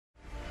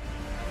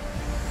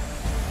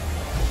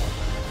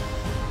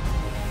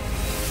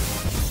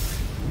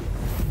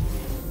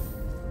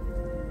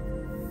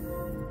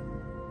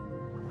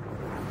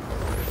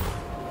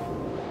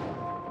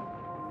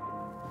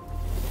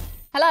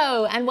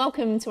Hello and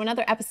welcome to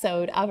another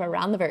episode of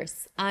Around the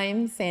Verse.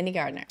 I'm Sandy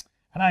Gardner.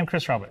 And I'm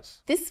Chris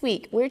Roberts. This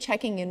week we're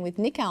checking in with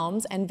Nick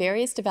Elms and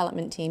various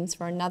development teams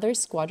for another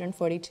Squadron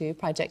 42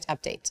 project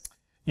update.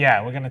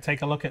 Yeah, we're going to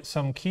take a look at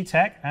some key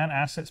tech and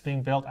assets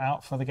being built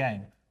out for the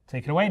game.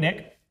 Take it away,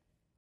 Nick.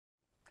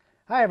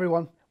 Hi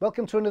everyone,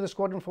 welcome to another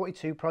Squadron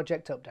 42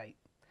 project update.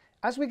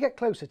 As we get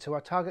closer to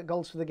our target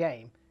goals for the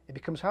game, it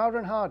becomes harder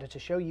and harder to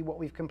show you what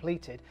we've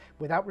completed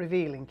without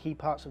revealing key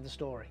parts of the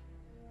story.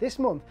 This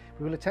month,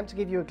 we will attempt to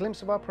give you a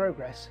glimpse of our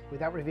progress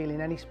without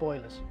revealing any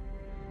spoilers.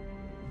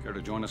 Care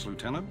to join us,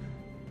 Lieutenant?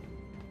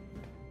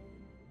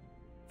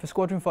 For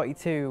Squadron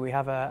 42, we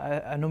have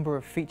a number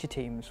of feature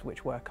teams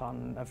which work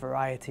on a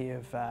variety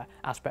of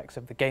aspects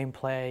of the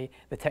gameplay,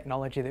 the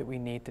technology that we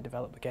need to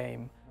develop the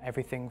game.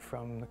 Everything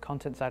from the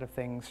content side of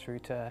things through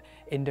to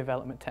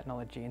in-development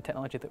technology and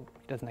technology that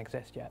doesn't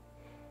exist yet.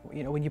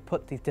 You know, when you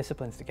put these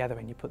disciplines together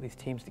and you put these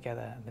teams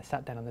together and they're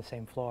sat down on the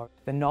same floor,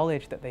 the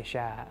knowledge that they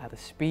share and the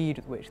speed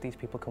at which these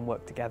people can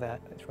work together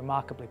is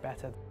remarkably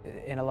better.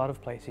 In a lot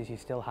of places you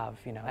still have,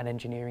 you know, an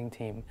engineering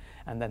team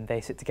and then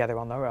they sit together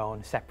on their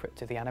own, separate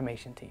to the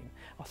animation team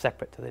or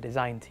separate to the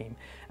design team.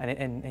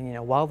 And you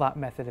know, while that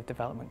method of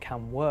development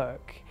can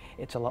work,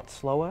 it's a lot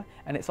slower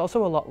and it's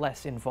also a lot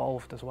less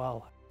involved as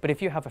well. But if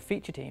you have a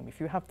feature team, if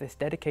you have this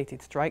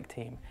dedicated strike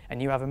team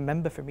and you have a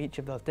member from each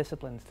of those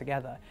disciplines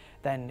together,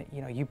 then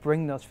you know you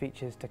bring those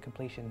features to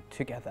completion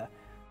together.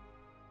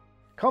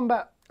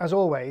 Combat, as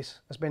always,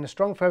 has been a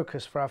strong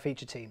focus for our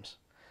feature teams.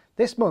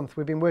 This month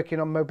we've been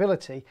working on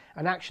mobility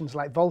and actions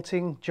like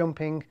vaulting,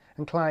 jumping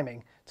and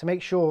climbing to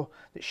make sure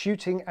that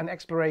shooting and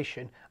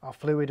exploration are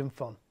fluid and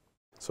fun.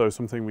 So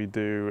something we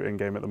do in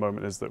game at the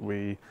moment is that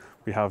we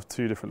have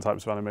two different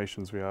types of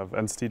animations. We have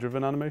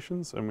entity-driven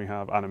animations and we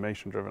have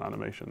animation-driven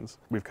animations.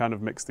 We've kind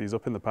of mixed these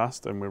up in the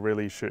past and we're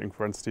really shooting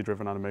for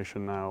entity-driven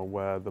animation now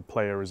where the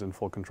player is in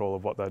full control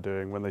of what they're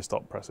doing. When they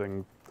stop pressing,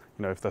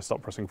 you know, if they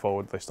stop pressing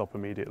forward, they stop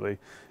immediately.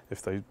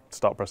 If they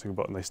start pressing a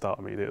button, they start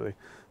immediately.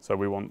 So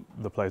we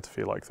want the player to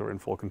feel like they're in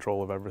full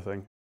control of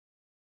everything.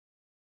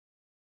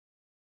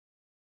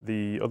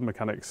 The other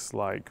mechanics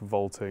like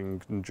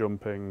vaulting and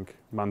jumping,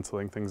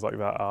 mantling, things like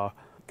that are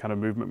kind of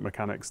movement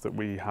mechanics that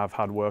we have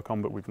had work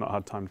on but we've not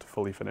had time to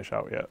fully finish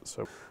out yet.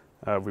 So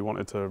we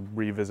wanted to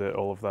revisit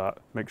all of that,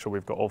 make sure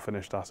we've got all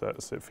finished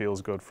assets. It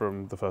feels good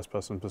from the first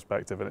person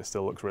perspective and it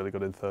still looks really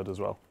good in third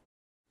as well.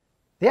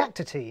 The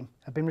actor team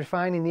have been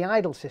refining the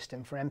idle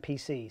system for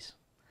NPCs.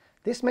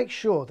 This makes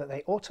sure that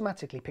they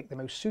automatically pick the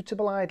most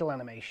suitable idle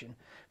animation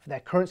for their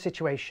current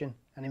situation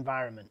and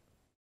environment.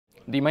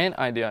 The main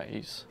idea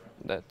is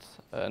that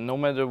no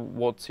matter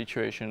what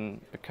situation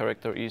a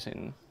character is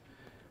in,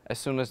 as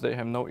soon as they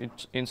have no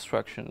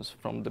instructions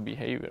from the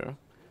behavior,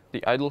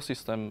 the idle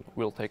system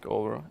will take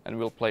over and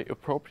will play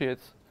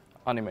appropriate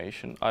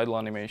animation, idle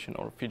animation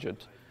or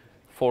fidget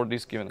for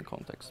this given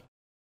context.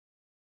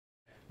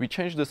 We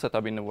changed the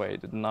setup in a way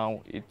that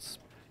now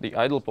the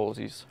idle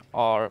poses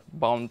are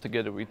bound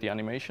together with the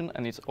animation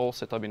and it's all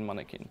set up in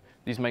mannequin.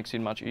 This makes it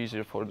much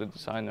easier for the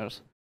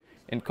designers.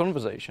 In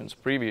conversations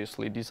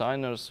previously,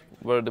 designers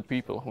were the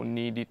people who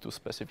needed to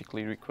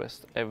specifically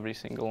request every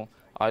single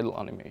idle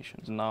animation.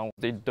 Now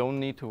they don't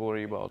need to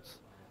worry about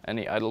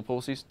any idle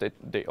poses,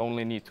 they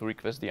only need to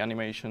request the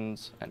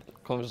animations and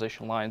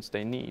conversation lines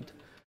they need.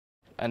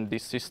 And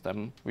this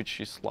system, which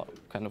is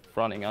kind of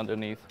running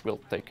underneath, will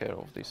take care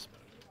of this.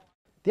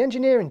 The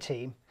engineering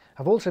team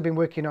have also been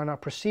working on our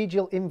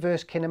procedural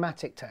inverse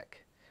kinematic tech,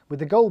 with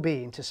the goal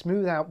being to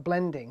smooth out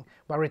blending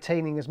while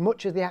retaining as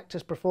much of the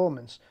actor's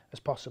performance as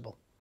possible.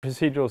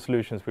 Procedural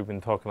solutions we've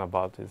been talking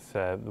about is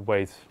the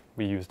ways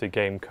we use the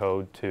game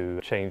code to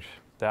change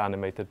the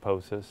animated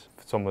poses.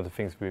 Some of the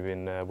things we've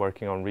been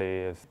working on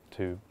really is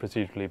to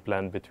procedurally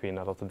blend between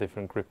a lot of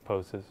different grip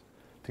poses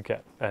to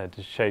get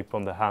the shape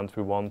on the hands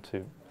we want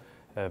to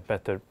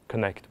better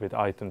connect with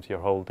items you're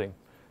holding,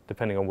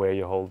 depending on where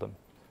you hold them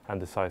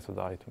and the size of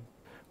the item.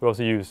 We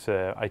also use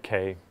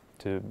IK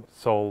to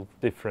solve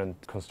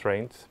different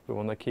constraints we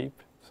want to keep.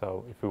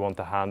 So if we want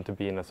the hand to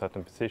be in a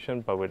certain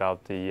position but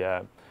without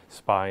the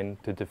spine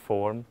to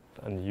deform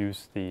and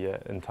use the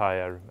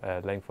entire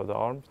length of the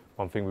arm.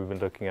 One thing we've been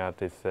looking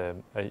at is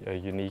a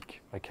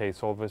unique IK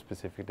solver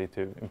specifically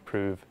to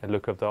improve the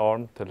look of the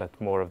arm, to let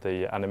more of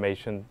the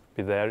animation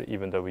be there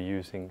even though we're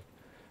using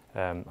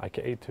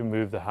IK to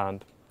move the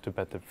hand to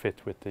better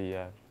fit with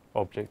the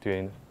object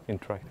you're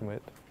interacting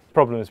with. The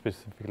problem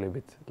specifically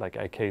with like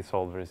IK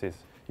solvers is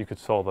you could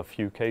solve a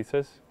few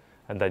cases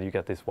and then you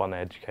get this one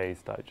edge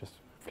case that just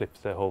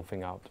flips the whole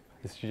thing out.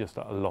 It's just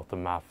a lot of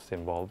maths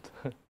involved.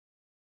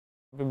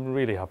 We've been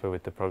really happy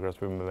with the progress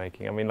we've been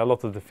making. I mean, a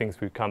lot of the things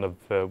we've kind of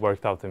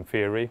worked out in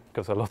theory,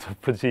 because a lot of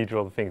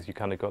procedural things you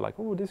kind of go like,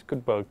 oh, this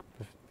could work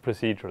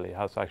procedurally,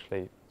 has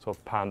actually sort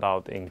of panned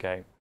out in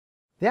game.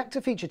 The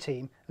actor feature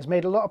team has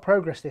made a lot of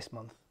progress this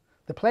month.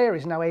 The player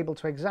is now able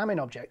to examine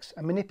objects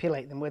and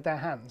manipulate them with their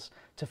hands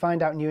to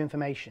find out new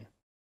information.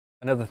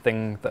 Another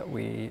thing that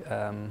we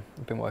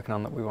have been working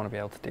on that we want to be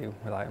able to do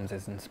with items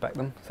is inspect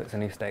them. So it's a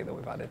new state that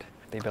we've added.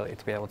 The ability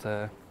to be able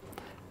to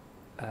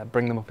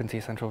bring them up into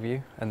your central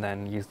view and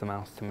then use the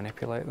mouse to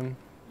manipulate them.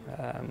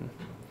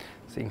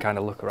 So you can kind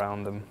of look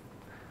around them,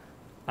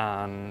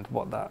 and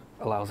what that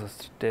allows us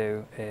to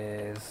do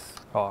is,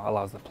 or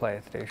allows the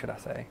player to do, should I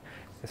say,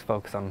 is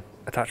focus on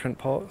attachment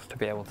ports to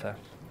be able to,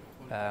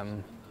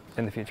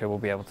 in the future we'll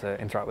be able to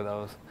interact with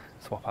those,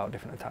 swap out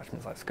different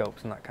attachments like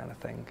scopes and that kind of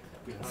thing.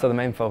 So the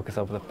main focus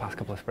over the past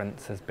couple of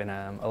sprints has been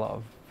a lot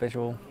of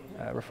visual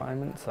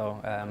refinement, so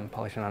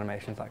polishing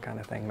animations, that kind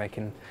of thing,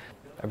 making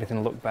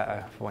everything look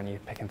better for when you're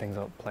picking things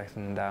up,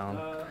 placing them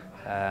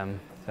down,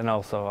 and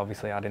also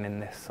obviously adding in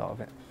this sort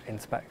of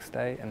inspect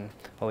state and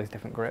all these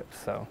different grips,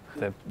 so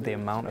the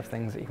amount of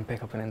things that you can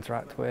pick up and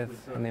interact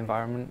with in the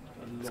environment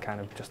is kind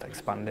of just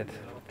expanded,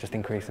 just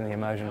increasing the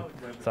immersion.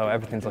 So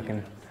everything's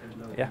looking,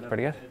 yeah,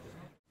 pretty good.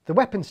 The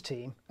weapons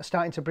team are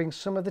starting to bring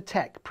some of the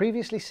tech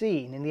previously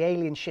seen in the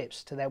alien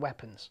ships to their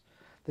weapons.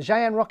 The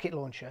Giant rocket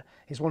launcher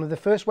is one of the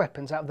first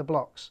weapons out of the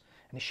blocks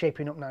and is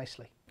shaping up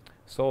nicely.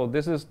 So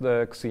this is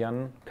the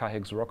Xi'an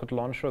Ka-Hix rocket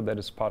launcher that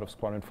is part of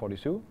Squadron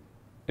 42.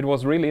 It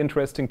was really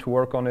interesting to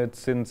work on it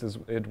since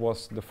it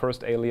was the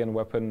first alien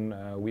weapon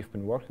we've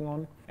been working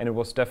on, and it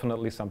was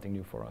definitely something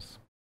new for us.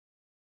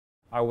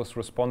 I was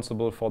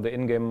responsible for the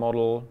in-game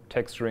model,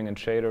 texturing and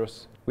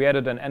shaders. We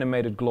added an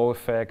animated glow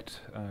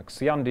effect,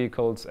 Xi'an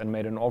decals, and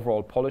made an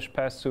overall polish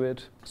pass to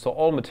it. So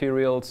all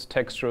materials,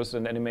 textures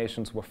and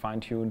animations were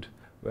fine-tuned.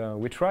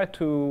 We tried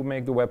to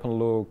make the weapon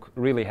look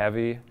really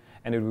heavy,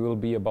 and it will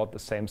be about the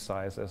same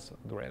size as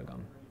the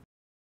railgun.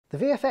 The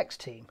VFX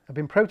team have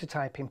been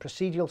prototyping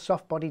procedural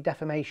soft-body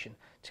deformation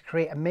to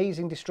create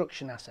amazing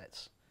destruction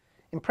assets.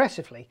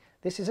 Impressively,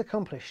 this is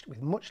accomplished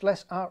with much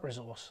less art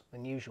resource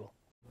than usual.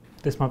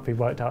 This month we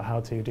worked out how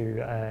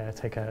to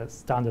take a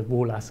standard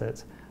wall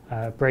asset,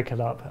 break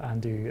it up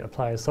and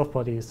apply a soft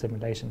body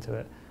simulation to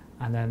it,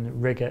 and then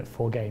rig it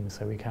for games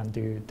so we can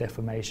do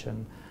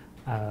deformation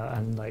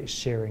and like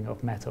shearing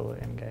of metal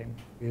in game.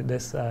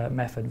 This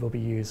method will be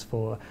used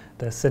for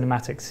the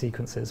cinematic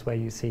sequences where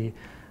you see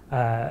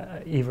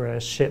either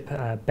a ship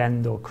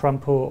bend or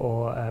crumple,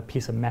 or a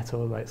piece of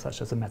metal, like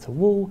such as a metal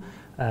wall,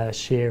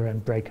 shear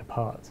and break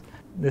apart.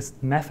 This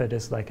method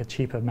is like a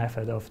cheaper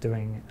method of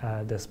doing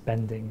this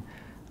bending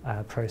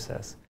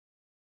process.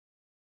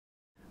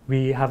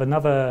 We have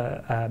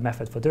another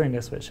method for doing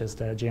this, which is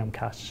the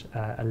geocache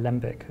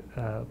alembic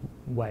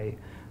way,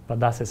 but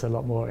that is a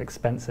lot more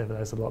expensive.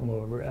 There's a lot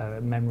more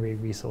memory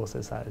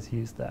resources that is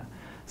used there.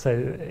 So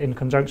in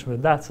conjunction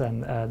with that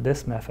and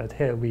this method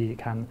here, we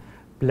can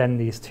blend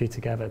these two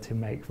together to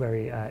make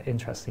very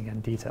interesting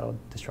and detailed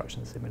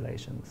destruction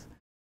simulations.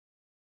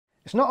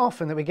 It's not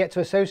often that we get to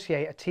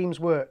associate a team's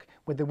work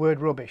with the word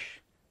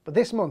rubbish, but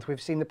this month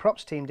we've seen the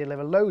props team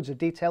deliver loads of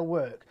detailed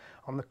work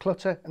on the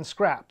clutter and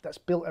scrap that's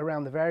built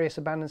around the various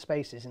abandoned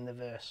spaces in the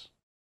verse.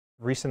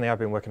 Recently I've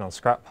been working on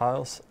scrap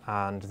piles,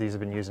 and these have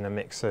been using a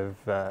mix of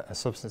a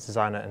Substance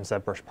Designer and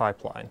ZBrush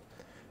pipeline.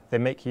 They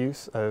make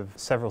use of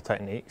several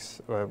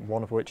techniques,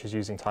 one of which is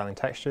using tiling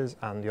textures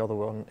and the other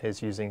one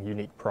is using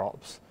unique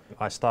props.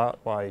 I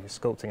start by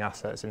sculpting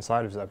assets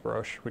inside of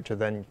ZBrush, which are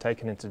then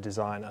taken into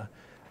Designer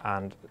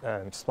and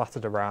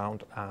splattered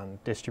around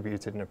and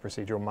distributed in a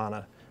procedural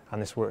manner,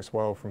 and this works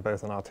well from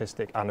both an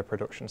artistic and a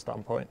production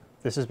standpoint.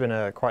 This has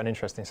been quite an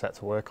interesting set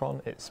to work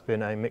on. It's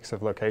been a mix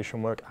of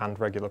location work and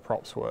regular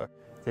props work.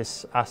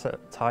 This asset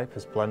type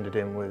has blended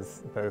in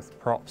with both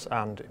props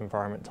and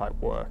environment type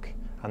work,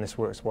 and this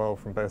works well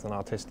from both an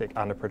artistic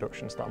and a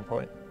production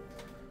standpoint.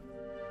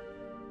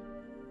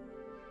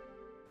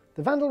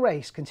 The Vandal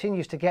race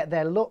continues to get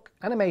their look,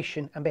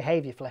 animation and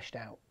behaviour fleshed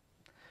out.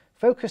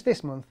 Focus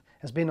this month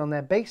has been on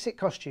their basic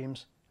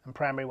costumes and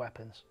primary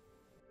weapons.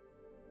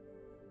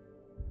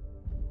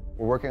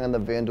 We're working on the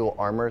Vandal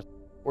armor.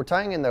 We're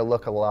tying in their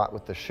look a lot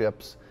with the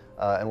ships,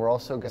 and we're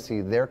also going to see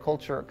their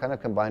culture kind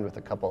of combined with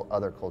a couple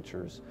other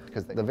cultures,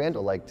 because the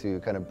Vandal like to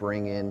kind of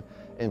bring in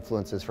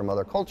influences from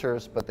other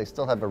cultures, but they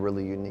still have a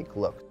really unique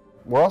look.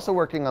 We're also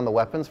working on the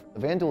weapons. The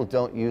Vandal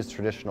don't use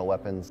traditional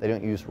weapons. They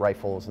don't use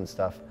rifles and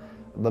stuff.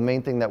 The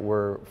main thing that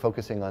we're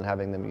focusing on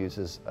having them use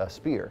is a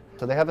spear.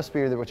 So they have a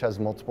spear which has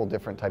multiple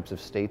different types of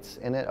states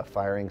in it, a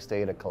firing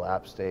state, a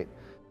collapse state.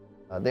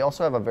 They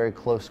also have a very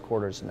close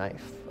quarters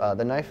knife.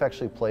 The knife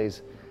actually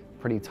plays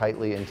pretty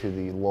tightly into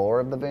the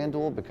lore of the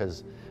Vandal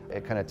because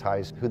it kind of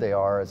ties who they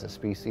are as a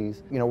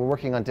species. You know, we're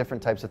working on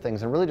different types of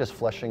things and really just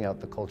fleshing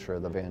out the culture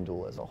of the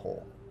Vandal as a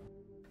whole.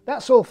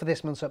 That's all for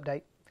this month's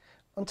update.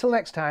 Until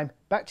next time,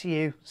 back to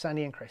you,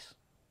 Sandy and Chris.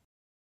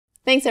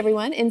 Thanks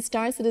everyone. In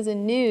Star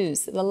Citizen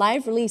news, the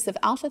live release of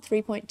Alpha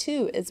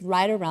 3.2 is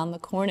right around the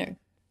corner.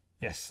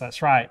 Yes,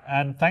 that's right.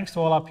 And thanks to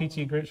all our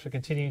PT groups for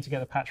continuing to get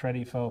the patch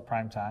ready for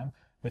prime time.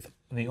 With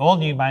the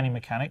all-new mining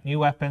mechanic, new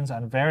weapons,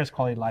 and various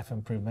quality of life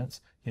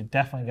improvements, you're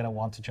definitely going to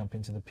want to jump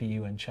into the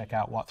PU and check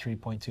out what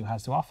 3.2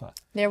 has to offer.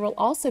 There will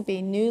also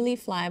be newly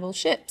flyable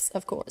ships,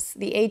 of course.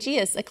 The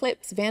Aegis,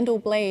 Eclipse, Vandal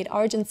Blade,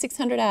 Origin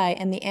 600i,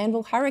 and the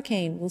Anvil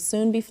Hurricane will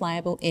soon be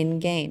flyable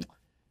in-game.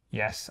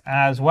 Yes,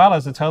 as well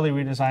as the totally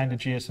redesigned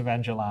Aegis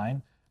Avenger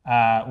line,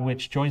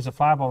 which joins the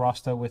Fireball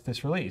roster with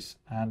this release.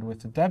 And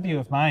with the debut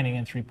of mining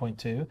in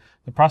 3.2,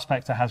 the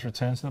Prospector has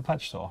returned to the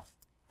Pledge Store.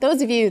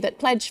 Those of you that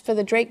pledge for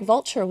the Drake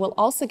Vulture will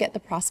also get the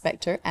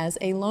Prospector as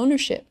a loaner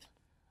ship.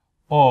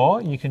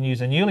 Or you can use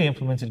a newly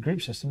implemented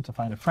group system to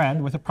find a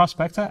friend with a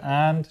Prospector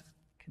and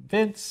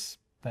convince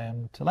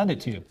them to lend it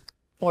to you.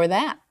 Or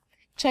that.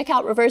 Check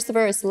out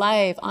Reverse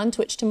live on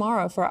Twitch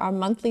tomorrow for our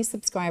monthly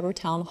subscriber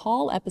town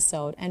hall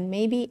episode and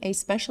maybe a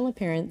special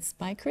appearance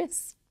by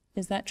Chris.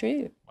 Is that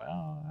true?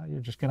 Well,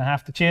 you're just going to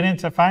have to tune in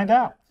to find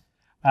out.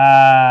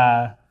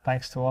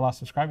 Thanks to all our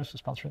subscribers for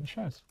sponsoring the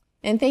shows.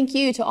 And thank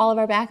you to all of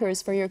our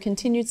backers for your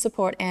continued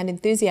support and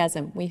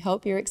enthusiasm. We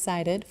hope you're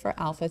excited for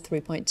Alpha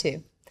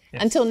 3.2.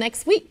 Yes. Until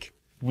next week,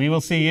 we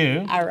will see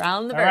you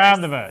around the verse.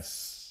 Around the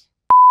verse.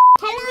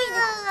 Do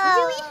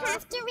we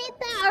have to read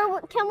that,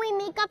 or can we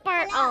make up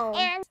our own?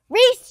 And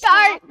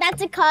restart.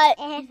 That's a cut.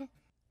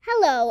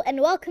 Hello, and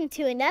welcome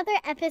to another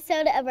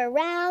episode of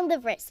Around the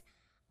Verse.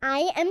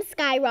 I am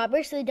Sky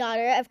Roberts, the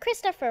daughter of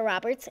Christopher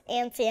Roberts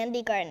and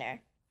Sandy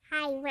Gardner.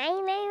 Hi, my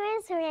name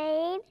is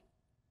Rain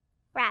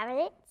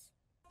Roberts.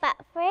 But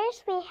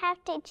first, we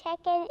have to check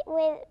in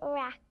with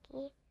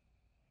Rocky.